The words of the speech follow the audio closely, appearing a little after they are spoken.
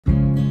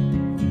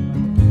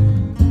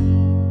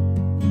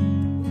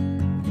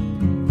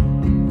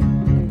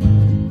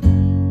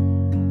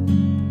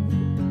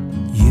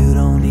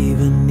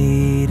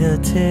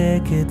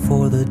ticket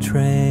for the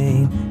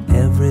train.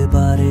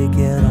 Everybody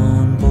get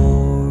on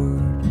board.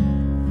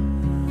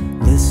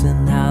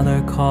 Listen how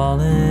they're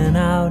calling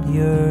out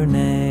your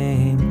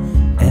name.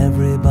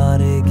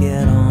 Everybody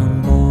get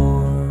on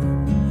board.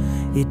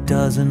 It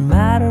doesn't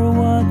matter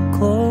what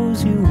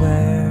clothes you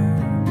wear.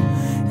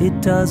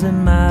 It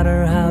doesn't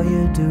matter how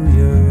you do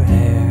your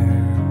hair.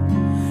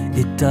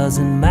 It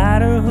doesn't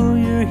matter who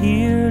you're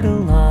here to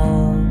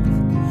love.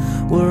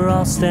 We're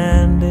all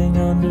standing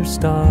under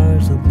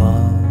stars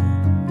above,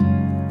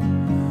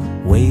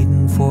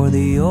 waiting for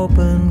the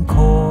open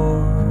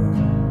chord,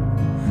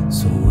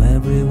 so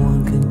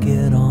everyone can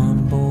get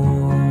on board.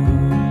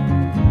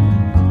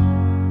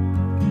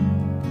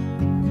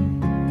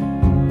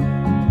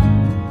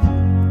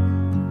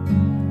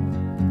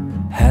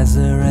 Has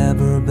there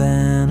ever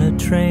been a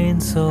train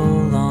so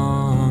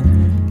long?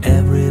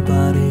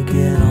 Everybody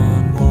get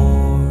on board.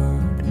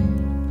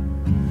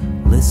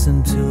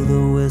 Listen to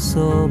the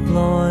whistle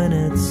blowing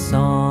its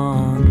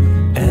song.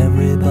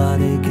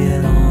 Everybody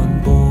get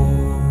on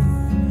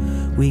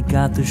board. We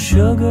got the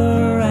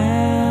sugar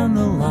and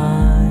the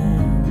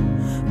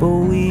lime, but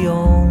we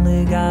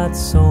only got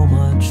so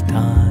much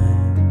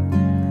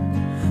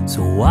time.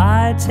 So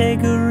why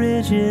take a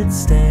rigid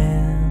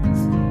stance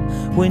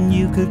when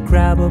you could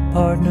grab a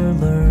partner,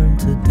 learn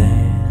to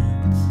dance?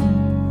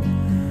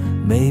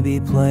 Maybe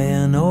play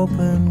an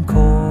open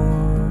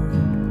chord,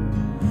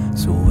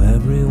 so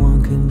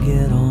everyone can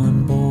get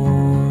on board.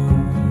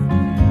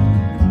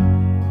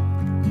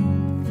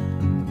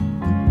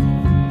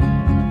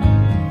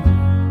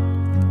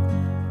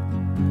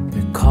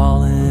 They're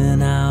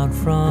calling out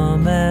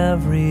from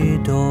every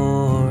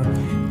door.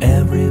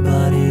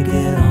 Everybody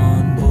get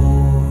on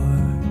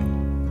board.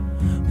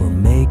 We're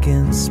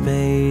making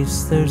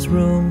space, there's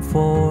room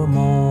for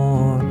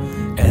more.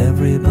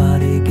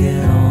 Everybody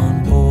get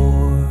on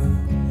board.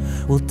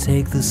 We'll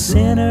take the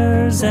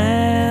sinners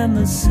and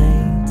the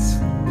saints.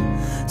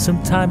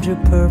 Sometimes you're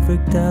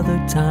perfect, other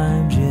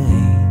times you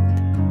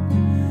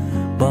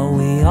ain't. But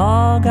we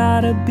all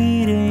got a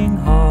beating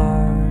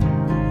heart.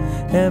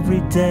 Every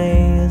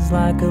day is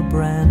like a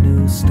brand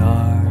new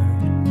start.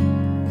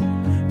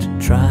 To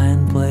try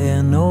and play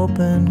an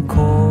open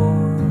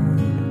chord,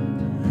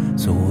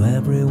 so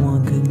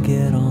everyone can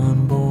get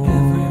on board.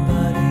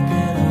 Everybody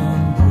get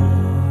on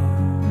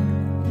board.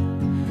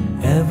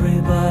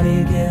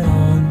 Everybody get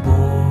on board.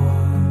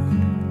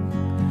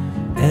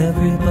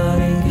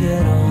 Everybody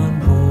get on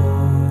board.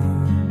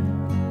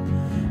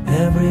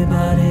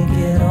 Everybody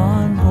get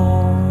on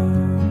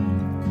board.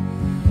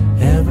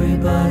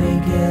 Everybody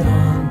get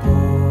on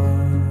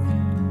board.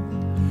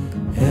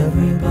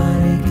 Everybody